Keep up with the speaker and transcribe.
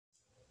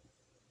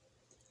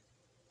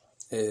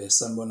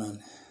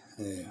Sanibonani,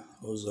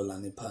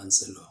 uZolani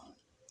Phansi lo,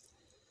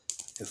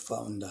 a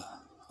founder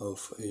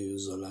of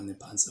uZolani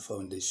Phansi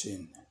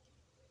Foundation,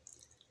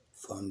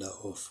 founder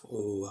of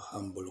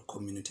Humble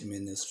Community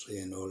Ministry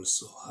and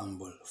also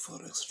Humble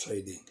Forex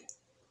Trading.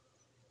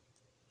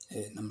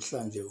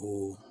 Namhlanje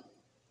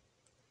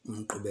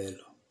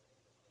umgqibelo,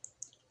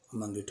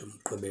 uma ngithi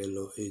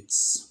umgqibelo,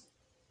 it's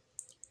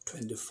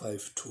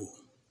 25 to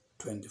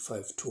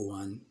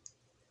 1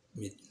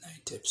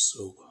 midnight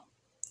ebusuku.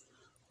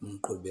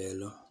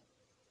 Umgqibelo,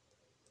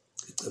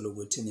 ngicela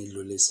ukuthi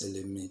nidlulise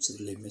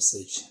le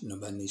message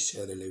noba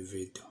ni-share le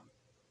video,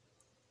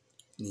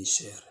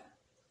 ni-share,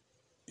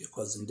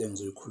 because into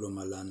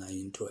engizoyikhuluma lana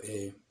into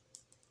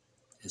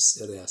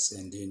serious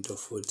and into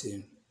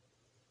futhi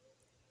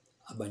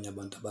abanye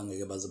abantu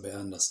abangeke baze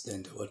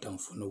be-understand, kodwa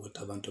ngifuna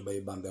ukuthi abantu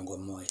bayibambe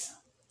ngomoya.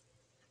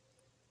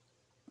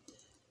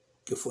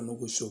 Ngifuna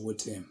ukusho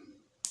ukuthi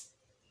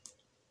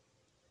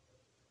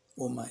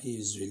uma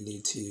izwi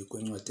lithi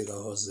kwincwadi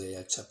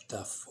kaHosea chapter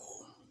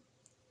 4,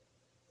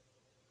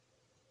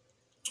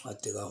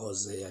 incwadi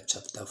kaHosea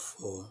chapter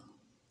 4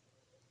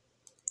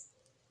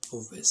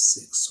 verse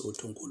 6,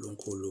 uthi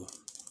uNkulunkulu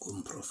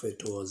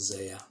kumprofeti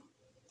uHosea,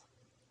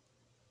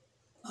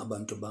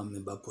 abantu bami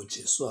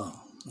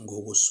babhujiswa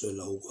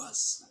ngokuswela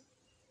ukwazi,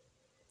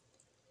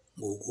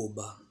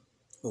 ngokuba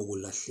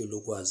ukulahlile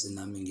ukwazi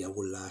nami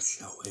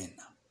ngiyakulahla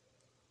wena,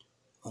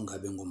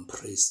 ongabe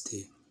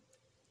ngumpristi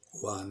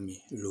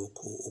wami,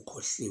 lokhu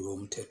ukhohliwe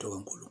umthetho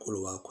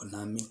kaNkulunkulu wakho,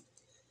 nami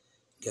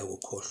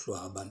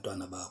ngiyakukhohlwa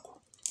abantwana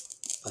bakho.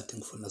 But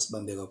ngifuna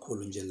sibambe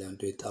kakhulu nje le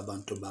nto ethi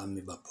abantu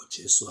bami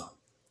babhujiswa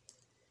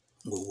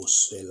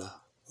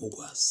ngokuswela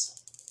ukwazi.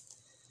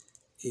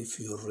 If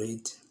you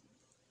read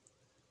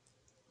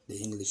the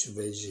English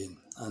version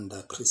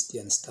under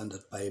Christian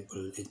Standard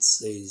Bible, it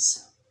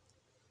says,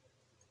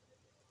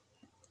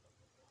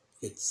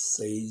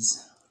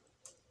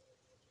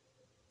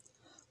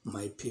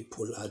 my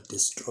people are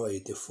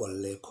destroyed for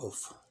lack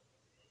of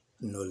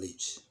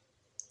knowledge.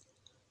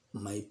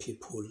 My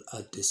people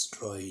are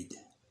destroyed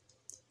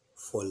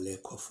for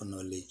lack of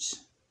knowledge.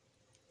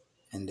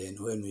 And then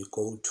when we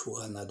go to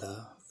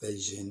another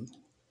version,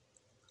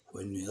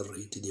 when we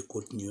read the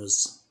Good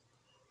News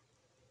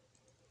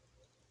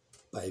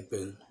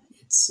Bible,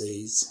 it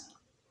says,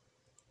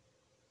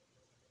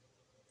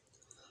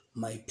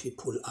 my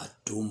people are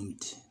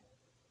doomed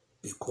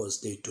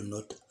because they do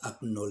not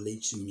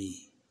acknowledge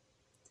me.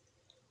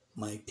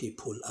 My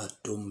people are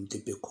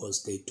doomed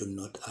because they do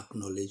not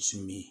acknowledge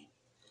me.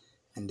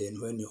 And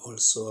then when you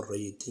also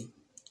read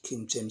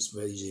King James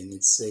Version,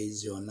 it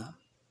says, Yona,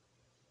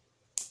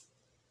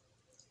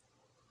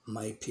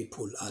 my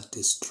people are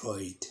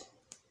destroyed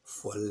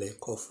for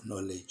lack of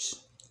knowledge.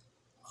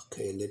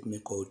 Okay, let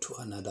me go to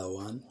another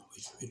one,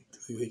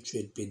 which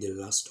would be the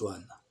last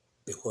one,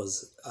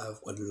 because I've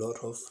got a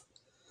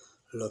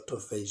lot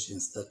of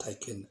versions that I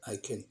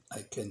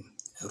can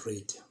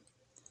read.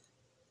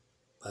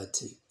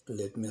 But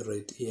let me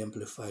read the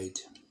Amplified.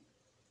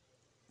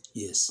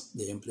 Yes,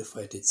 the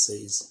Amplified, it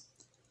says,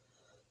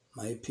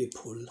 my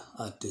people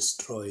are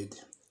destroyed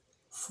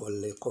for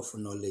lack of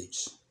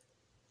knowledge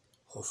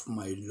of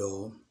my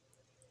law,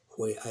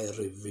 where I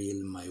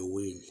reveal my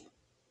will.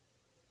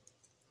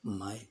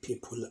 My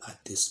people are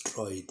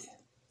destroyed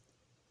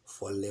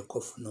for lack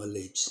of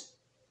knowledge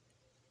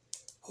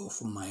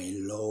of my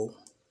law,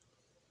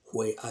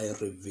 where I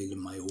reveal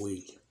my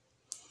will.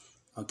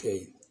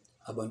 Okay,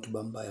 abantu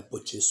bami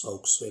bayabhujiswa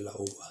ukuswela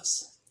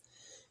ukwazi.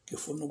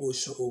 Ngifuna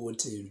ukusho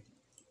ukuthi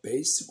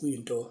basic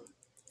into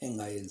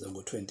engayenza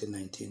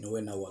ngo-2019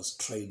 when I was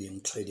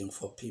trading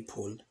for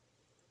people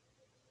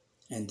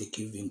and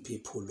giving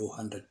people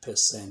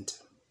 100%.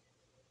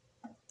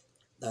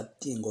 That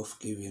thing of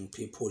giving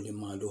people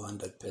imali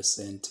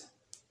 100%,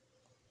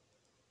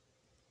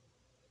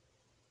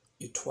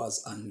 it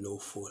was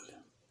unlawful.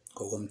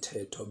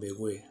 Ngokomthetho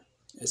bekwe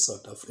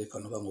eSouth Africa,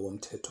 noba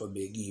ngokomthetho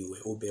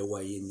bekiwe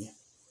ubekwa yini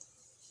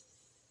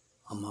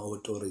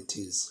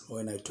ama-authorities.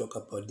 When I talk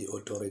about the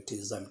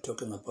authorities, I'm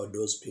talking about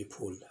those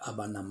people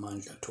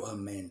abanamandla to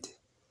amend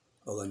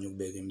okanye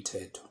ukubeka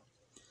imithetho.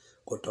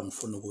 Kodwa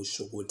ngifuna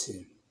ukusho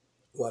ukuthi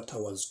what I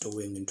was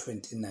doing in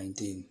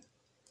 2019,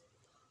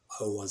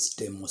 I was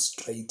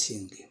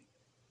demonstrating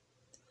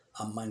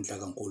amandla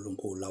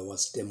kaNkulunkulu. I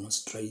was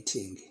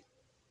demonstrating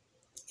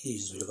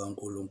izwi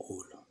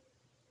likaNkulunkulu.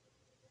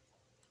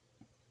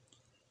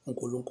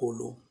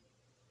 uNkulunkulu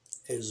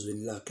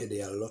ezwini lakhe,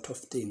 there are a lot of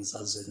things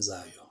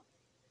azenzayo.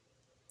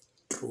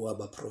 Through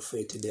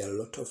abaprofeti, there are a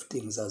lot of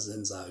things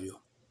azenzayo.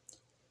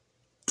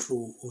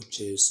 Through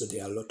uJesu,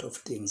 there are a lot of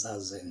things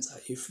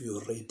azenza. If you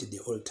read the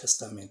Old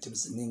Testament,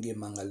 ziningi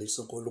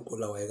imangaliso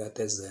uNkulunkulu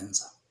awayekade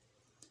ezenza.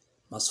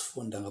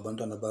 Masifunda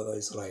ngabantwana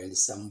baka-Israyeli,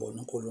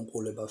 siyambona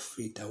uNkulunkulu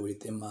ebafida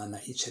with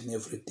imana each and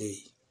every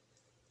day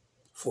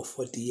for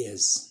 40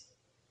 years.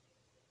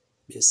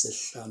 Bese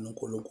hlanu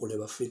uNkulunkulu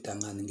ebafida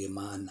ngani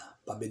ngemana,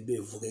 babe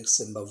bevuka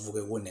ekuseni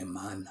bavuke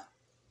kunemana,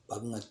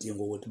 bakungadingi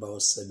ukuthi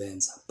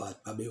bayosebenza,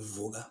 but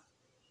babevuka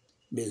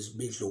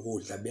bedla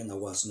ukudla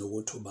bengakwazi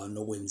nokuthi ubani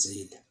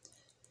okwenzile.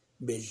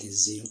 bedla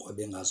izinkwa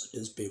bengazi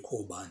ukuthi zibhekwe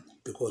ubani,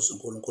 because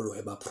uNkulunkulu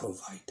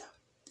wayebaprovider.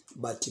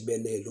 Bathi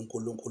belele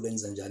uNkulunkulu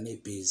enza njani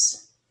ebhizi,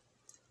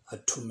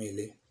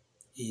 athumele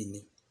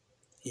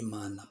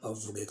imana,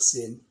 bavuke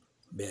ekuseni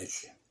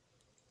bedle.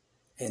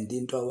 And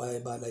into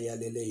awayebala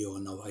yalele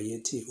yona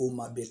wayethi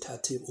uma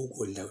bethathe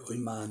ukudla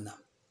imana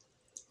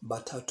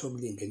bathatha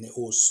okulingene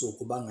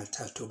usuku,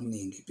 bangathatha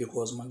okuningi,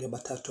 because uma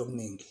bathatha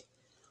okuningi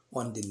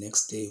on the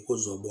next day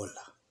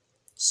kuzobola.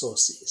 So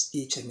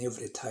each and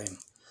every time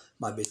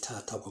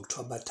mabethatha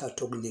kwakuthiwa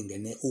bathatha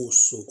okulingene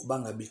usuku,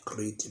 bangabi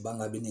greedy,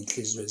 bangabi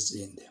nenhliziyo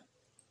ezinde.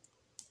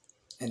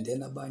 And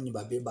then abanye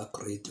babeba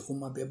greedy.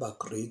 Uma beba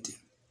greedy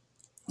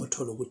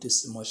uthola ukuthi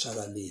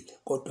simoshakalile.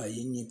 Kodwa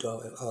yinye into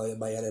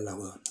awayebayalela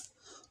kona,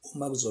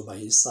 uma kuzoba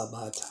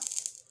yisabatha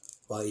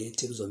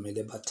wayethi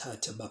kuzomele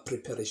bathathe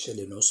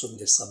bapreparishele nosuku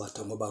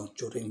lesabatha, ngoba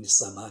during the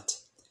sabatha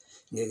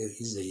ngeke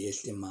ize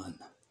yehle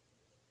imana.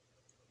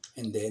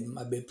 And then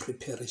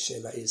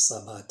mabepreparishela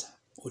isabatha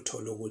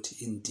uthola ukuthi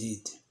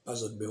indeed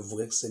bazobe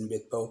bevuka ekuseni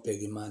bethi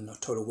bayobheka imana,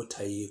 uthola ukuthi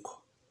ayikho.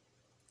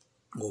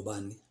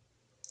 Ngobani?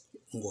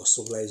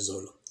 Ngosuku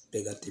layizolo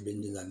bekade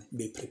benzani,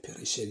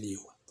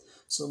 bepreparisheliwe.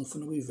 So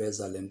ngifuna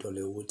ukuyiveza lento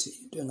le ukuthi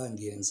into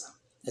engangiyenza,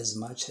 as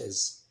much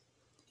as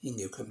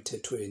ingekho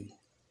emthethweni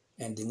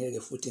and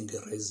ngeke futhi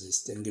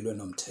ngiresiste ngilwe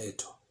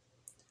nomthetho,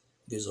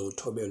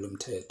 ngizowuthobela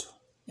umthetho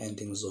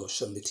and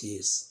ngizosho ngithi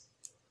yes,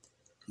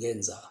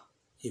 ngenza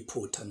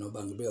iphutha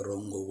noba ngibe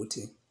wrong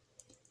ngokuthi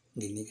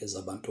nginikeza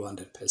abantu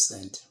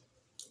 100%.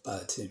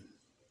 But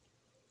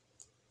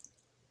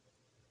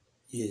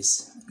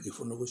yes,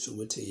 ngifuna ukusho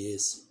ukuthi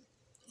yes,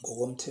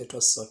 ngokomthetho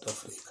waseSouth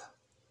Africa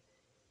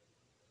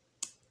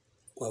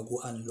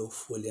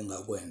kwaku-unlawful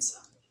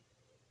engakwenza.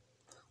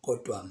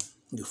 Kodwa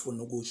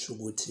ngifuna ukusho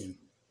ukuthi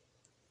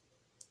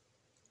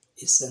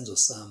isenzo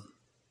sami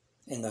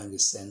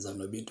engangisenza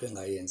noba into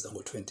engayenza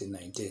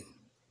ngo-2019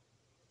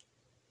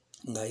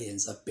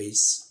 ngayenza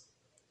base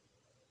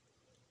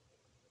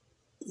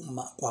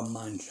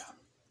kwamandla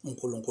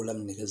uNkulunkulu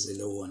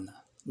anginikezele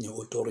wona,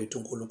 ne-authority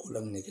uNkulunkulu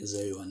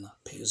anginikeze yona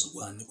phezu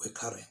kwani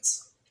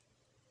kwe-currency.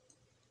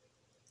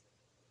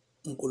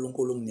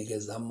 uNkulunkulu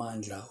unginikeze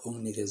amandla,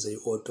 unginikeze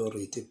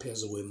i-authority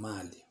phezu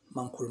kwemali.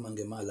 Uma ngikhuluma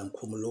ngemali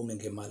angikhulumi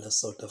ngemali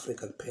yaseSouth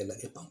Africa kuphela,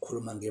 kepha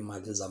ngikhuluma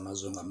ngemali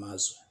zamazwe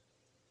ngamazwe.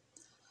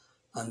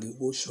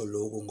 Angikusho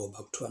lokhu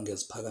ngoba kuthiwa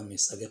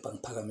ngiyaziphakamisa, kepha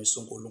ngiphakamisa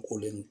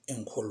uNkulunkulu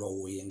engikholwa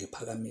kuye,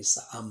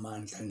 ngiphakamisa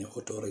amandla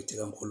ne-authority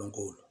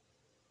kaNkulunkulu.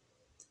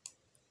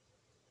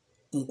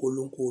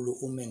 uNkulunkulu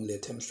uma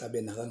engilethe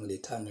emhlabeni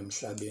akangilethanga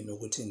emhlabeni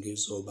ukuthi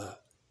ngizoba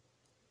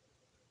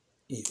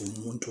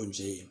umuntu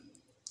nje,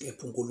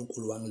 kepha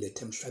uNkulunkulu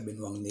wangilethe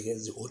emhlabeni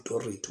wanginikeza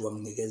i-authority,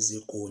 wanginikeza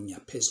igunya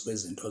phezu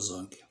kwezinto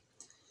zonke.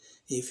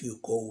 If you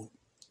go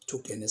to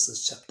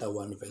Genesis chapter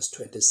 1 verse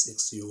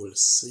 26, you will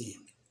see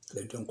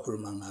lento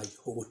engikhuluma ngayo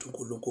ukuthi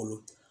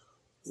uNkulunkulu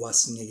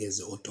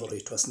wasinikeza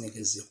i-authority,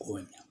 wasinikeza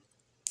igunya,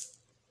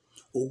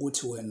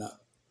 ukuthi wena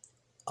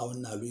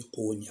awunalo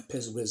igunya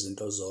phezu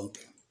kwezinto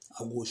zonke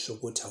akusho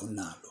ukuthi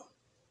awunalo,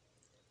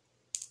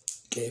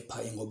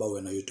 kepha ingoba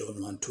wena you don't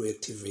want to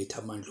activate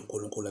amandla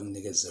uNkulunkulu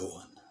akunikeze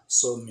wona.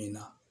 So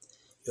mina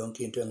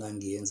yonke into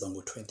engangiyenza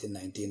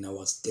ngo-2019 I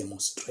was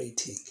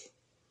demonstrating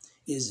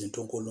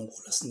izinto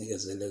uNkulunkulu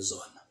asinikezele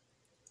zona.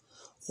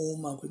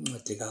 Uma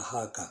kwincwadi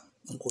kaHaga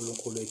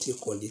uNkulunkulu ethi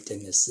igolide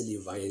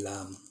nesiliva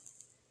elami,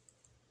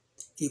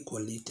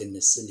 igolide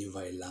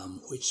nesiliva elami,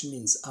 which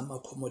means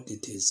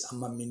ama-commodities,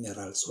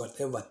 ama-minerals,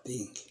 whatever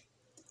thing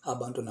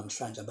abantu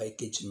namhlanje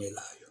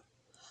abayigijimelayo,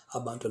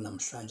 abantu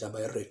namhlanje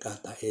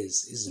abayiregada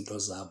as izinto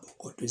zabo,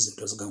 kodwa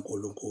izinto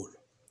zikaNkulunkulu.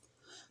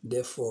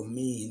 Therefore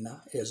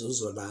mina as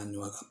uzolani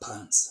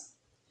wakaphansi,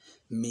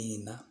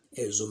 mina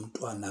as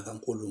umntwana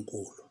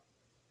kaNkulunkulu,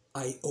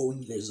 I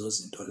own lezo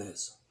zinto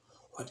lezo.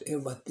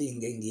 Whatever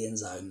thing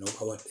engiyenzayo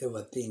noma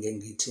whatever thing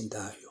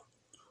engiyithintayo,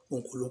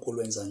 uNkulunkulu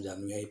wenza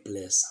njani?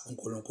 Uyayiblessa,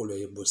 uNkulunkulu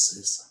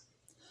uyayibusisa.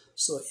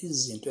 So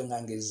izinto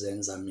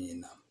engangizenza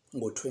mina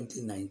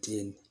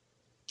ngo-2019,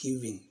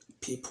 giving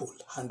people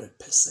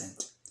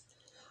 100%,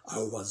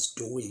 I was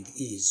doing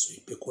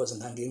izwi because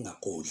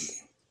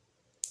ngangingagodli.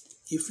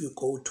 If you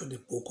go to the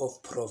book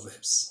of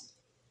Proverbs,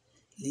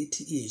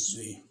 lithi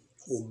izwi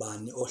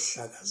ubani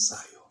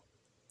ohlakazayo.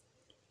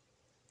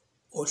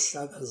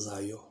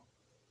 Ohlakazayo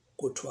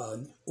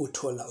kuthiwani?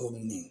 Uthola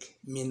okuningi.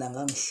 Mina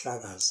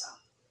ngangihlakaza.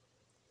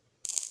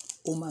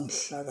 Uma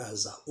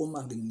ngihlakaza,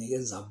 uma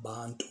nginikeza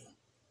abantu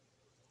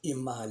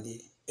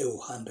imali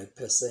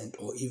ewu-100%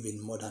 or even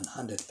more than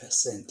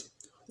 100%,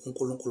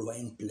 uNkulunkulu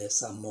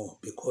wayengiblessa more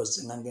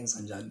because ngangenza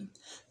njani?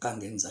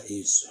 Ngangenza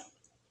izwi.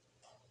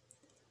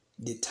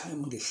 The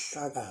time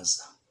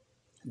ngihlakaza,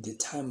 the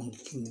time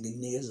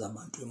nginikeza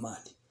abantu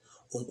imali,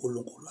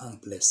 uNkulunkulu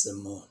angiblesse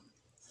more.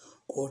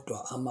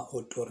 Kodwa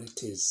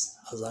ama-authorities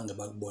azange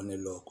bakubone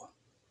lokho.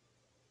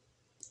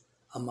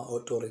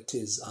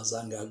 Ama-authorities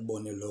azange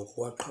akubone lokho.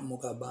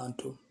 Kwaqhamuka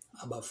abantu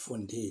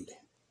abafundile,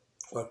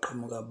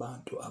 kwaqhamuka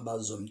abantu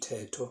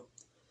abazomthetho,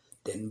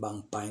 then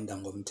bangibhinda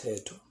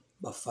ngomthetho,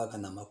 bafaka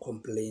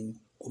nama-complaint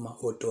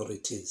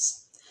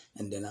kuma-authorities.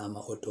 and then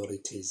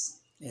ama-authorities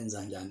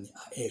enza njani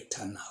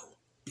a-acta now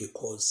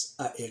because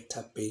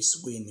a-acta base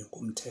kwini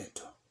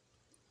kumthetho.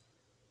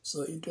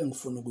 So into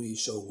engifuna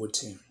ukuyisho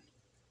ukuthi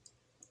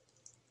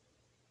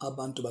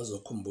abantu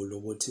bazokhumbula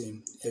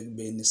ukuthi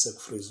ekubeni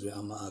sekufrizwe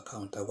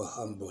ama-account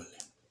akwa-Humble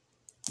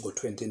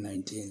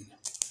ngo-2019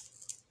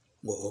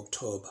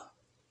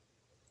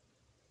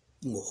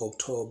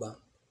 ngo-October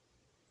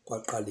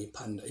kwaqala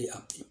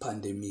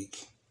i-pandemic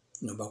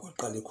noba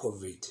kwaqala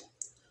i-COVID.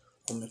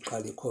 Uma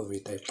iqala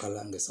i-COVID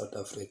ayiqala nge-South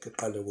Africa,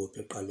 iqale kuphi?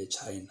 Iqale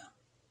eChina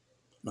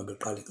noba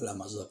iqale kula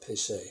mazwe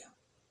aphesheya.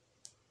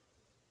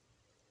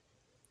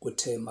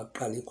 Kuthe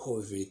maqala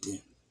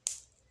i-COVID,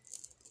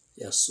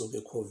 yasuka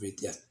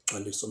i-COVID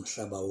yagcwalisa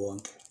umhlaba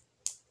wonke.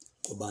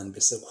 Kubani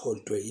bese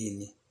kuholdwe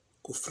ini?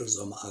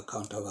 Kufrizwe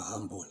ama-account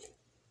akwa-Humble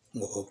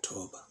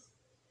ngo-October.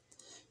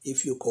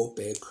 If you go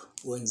back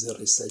wenze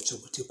i-research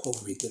ukuthi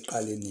i-COVID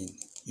iqale nini,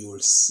 you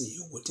will see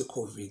ukuthi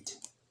i-COVID,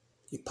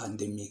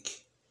 i-pandemic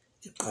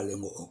iqale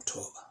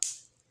ngo-October.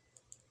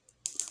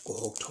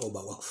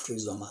 Ngo-October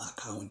kwakufrizwe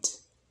ama-account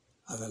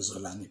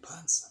akazolani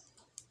phansi.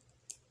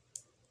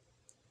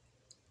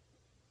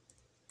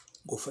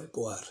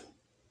 Ngo-February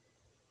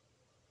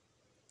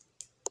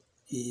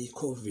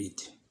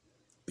i-COVID,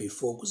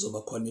 before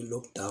kuzoba khona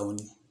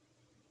i-lockdown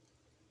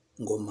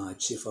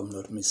ngo-March if I'm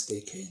not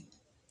mistaken,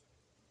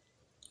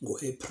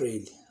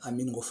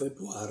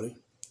 ngo-February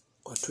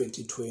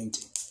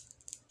ka-2020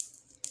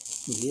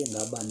 ngiye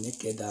ngaba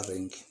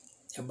ne-gathering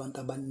yabantu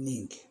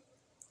abaningi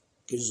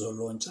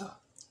ngizolontsha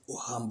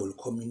u-Humble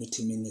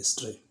Community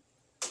Ministry.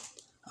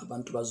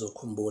 Abantu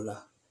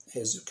bazokhumbula,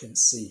 as you can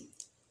see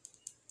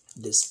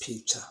this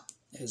picture,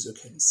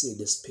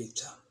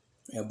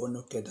 uyabona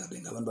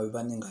u-gathering abantu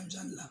babebaningi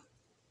kanjani la.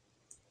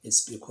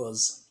 It's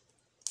because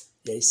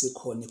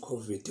yayisikhona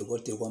i-COVID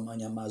kodwa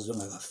kwamanye amazwe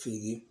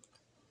engakafiki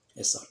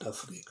eSouth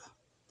Africa.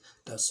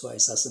 That's why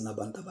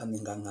sasinabantu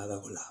abaningi kangaka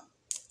kula.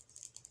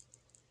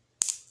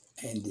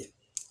 And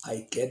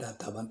I gathered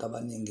abantu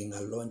abaningi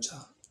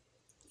ngalontsha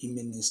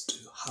i-ministry,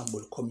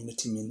 Humble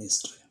Community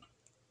Ministry.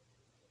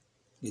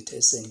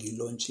 Ngithe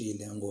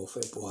sengilonshile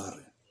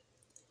ngo-February.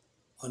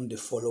 On the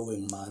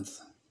following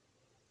month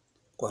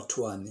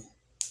kwathiwa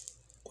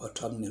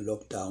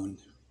kune-lockdown.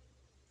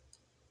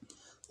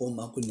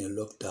 Uma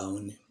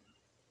kune-lockdown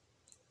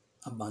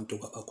abantu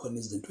kwabakhona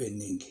izinto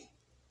eziningi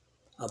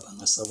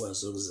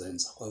abangasakwazi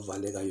ukuzenza,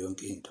 kwavaleka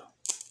yonke into.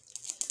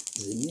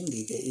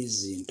 Ziningi-ke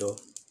izinto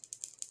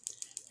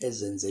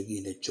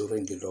ezenzekile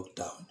during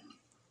i-lockdown.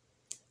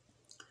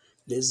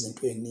 Lezi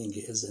zinto eziningi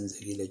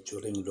ezenzekile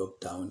during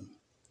i-lockdown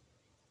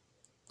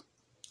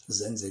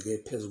zenzeke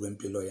phezu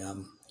kwempilo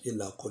yami,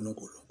 ila khona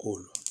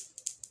uNkulunkulu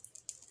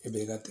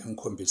ebekade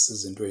ngikhombisa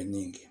izinto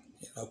eziningi.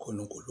 Ila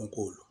khona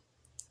uNkulunkulu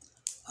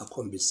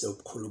akhombise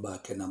ubukhulu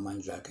bakhe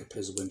namandla akhe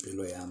phezu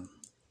kwempilo yami.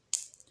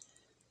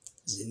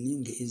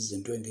 Ziningi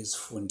izinto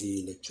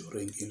engizifundile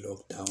during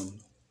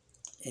i-lockdown,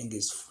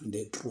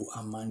 engizifunde through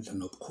amandla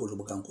nobukhulu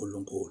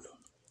bukaNkulunkulu.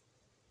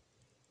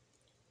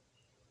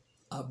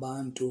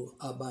 Abantu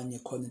abanye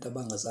khona into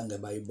abangazange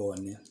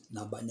bayibone,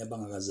 nabanye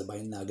abangakaze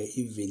bayinake,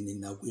 even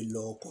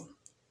nakwi-logo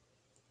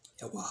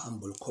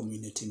yakwa-Humble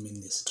Community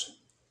Ministry.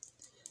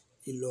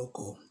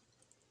 I-logo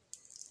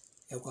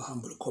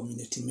yakwa-Humble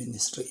Community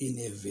Ministry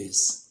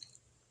ine-verse,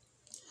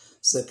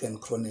 2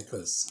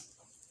 Chronicles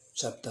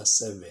chapter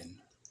 7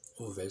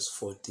 verse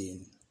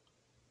 14.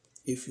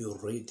 If you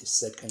read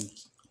 2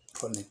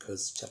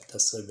 Chronicles chapter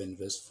 7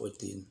 verse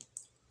 14,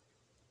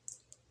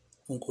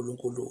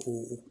 uNkulunkulu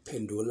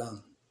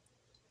uphendula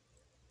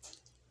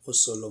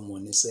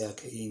uSolomon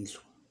eseyakhe indlu.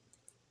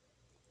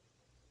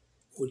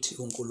 Uthi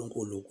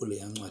uNkulunkulu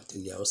kuleya ncwadi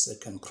leya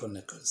 2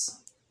 Chronicles,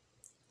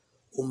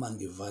 uma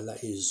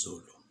ngivala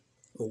izulu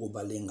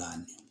ukuba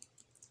lingani,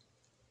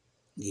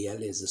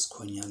 ngiyaleza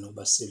isikhonyana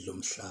ukuba sidle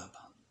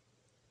umhlaba,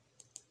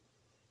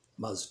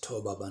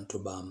 bazithoba abantu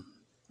bami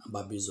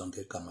ababizwa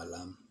ngegama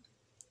lami,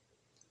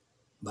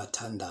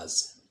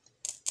 bathandaze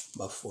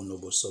bafuna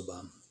ubuso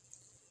bami,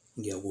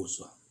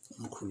 ngiyakuzwa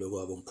umkhuleko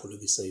wabo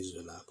ngiphulukise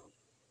izwe labo.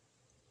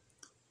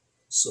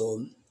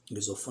 So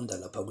ngizofunda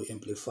lapha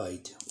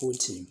kwi-Amplified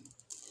uthi,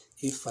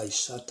 if I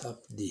shut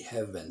up the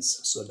heavens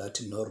so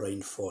that no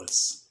rain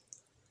falls,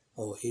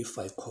 or if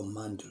I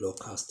command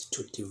locusts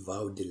to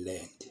devour the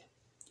land,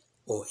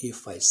 or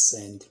if I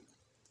send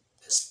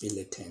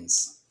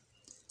skeletons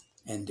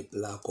and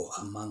plague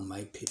among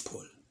my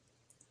people,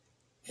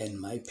 and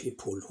my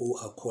people who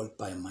are called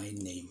by my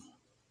name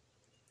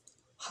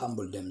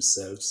humble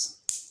themselves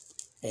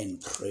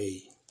and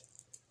pray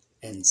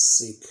and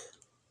seek,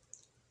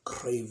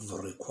 crave,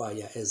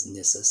 require as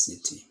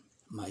necessity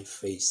my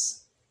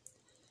face,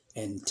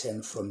 and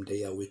turn from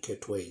their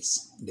wicked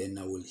ways, then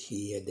I will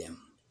hear them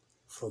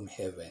from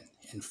heaven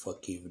and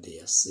forgive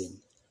their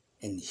sin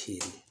and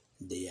heal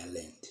their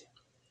land.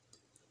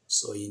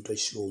 So into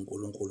eshiwo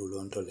uNkulunkulu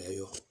lonto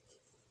leyo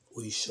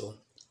uyisho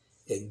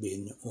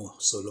ekubeni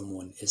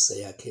uSolomon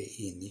eseyakhe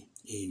ini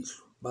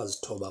indlu,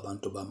 bazithoba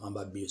abantu bami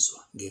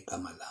ababizwa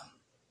ngegama lami.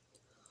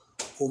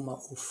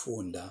 Uma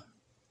ufunda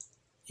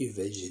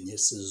iversion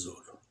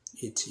yesiZulu,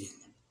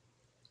 ithini.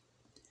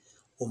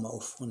 Uma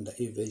ufunda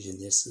iversion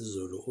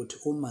yesiZulu uthi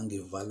uma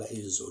ngivala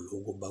izulu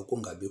ukuba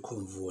kungabikho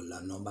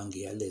mvula noma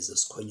ngiyaleza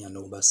isikhonyana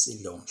ukuba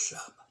sidle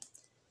umhlaba,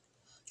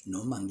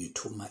 noma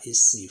ngithuma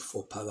isifo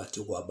phakathi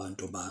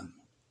kwabantu bami,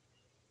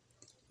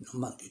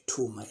 noma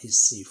ngithuma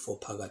isifo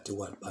phakathi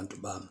kwabantu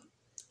bami,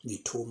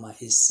 ngithuma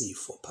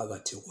isifo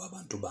phakathi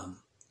kwabantu bami,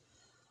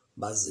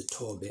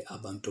 bazithobe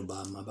abantu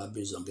bami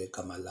ababizwa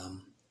ngegama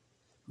lami,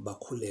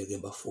 bakhuleke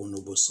bafune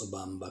ubuso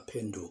bami,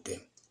 baphenduke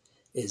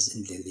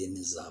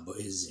ezindleleni zabo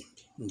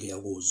ezimbi.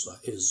 Ngiyakuzwa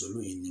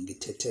ezulwini,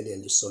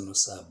 ngithethelele isono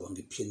sabo,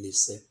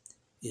 ngiphilise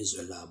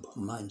izwe labo.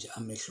 Manje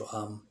amehlo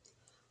ami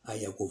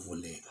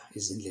ayakuvuleka,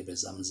 izindlebe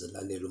zami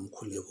zilalela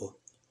umkhuleko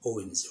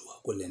owenziwa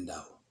kule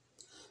ndawo.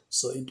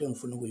 So into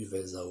engifuna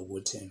ukuyiveza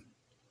ukuthi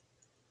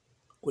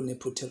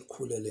kunephutha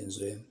elikhulu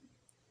elenziwe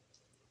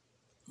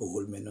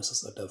uhulumeni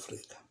wase-South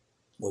Africa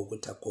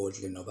ngokuthi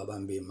agodle noba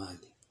abambe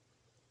imali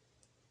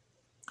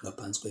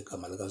ngaphansi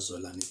kwegama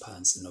likazwelane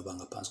phansi noba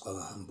ngaphansi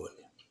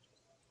kwakahambule.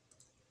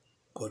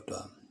 Kodwa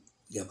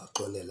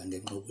ngiyabaxolela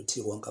ngenxa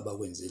yokuthi konke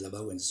abakwenzile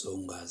abakwenziswe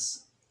ungazi.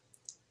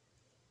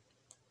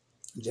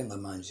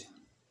 Njengamanje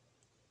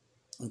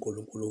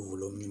uNkulunkulu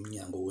uvule omunye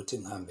umnyango ukuthi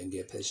ngihambe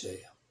ngiye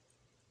phesheya.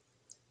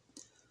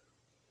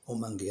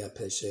 Uma ngiya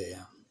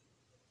phesheya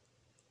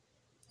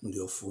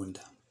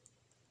ngiyofunda,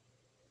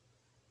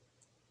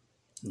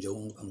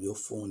 njengoba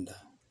ngiyofunda,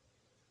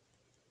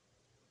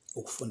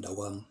 ukufunda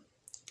kwami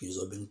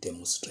ngizobe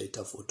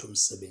ngidemonstrate futhi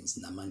umsebenzi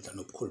namandla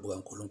nobukhulu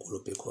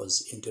bukaNkulunkulu, because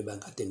into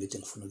ebangikade ngithi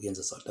ngifuna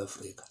ukuyenza eSouth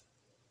Africa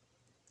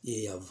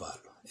iye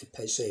yavalwa.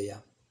 Ephesheya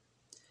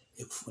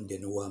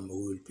ekufundeni kwami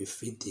we will be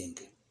feeding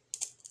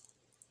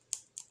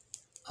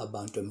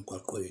abantu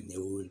emgwaqweni,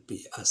 we will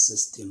be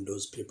assisting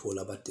those people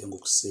abadinga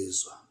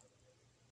ukusizwa.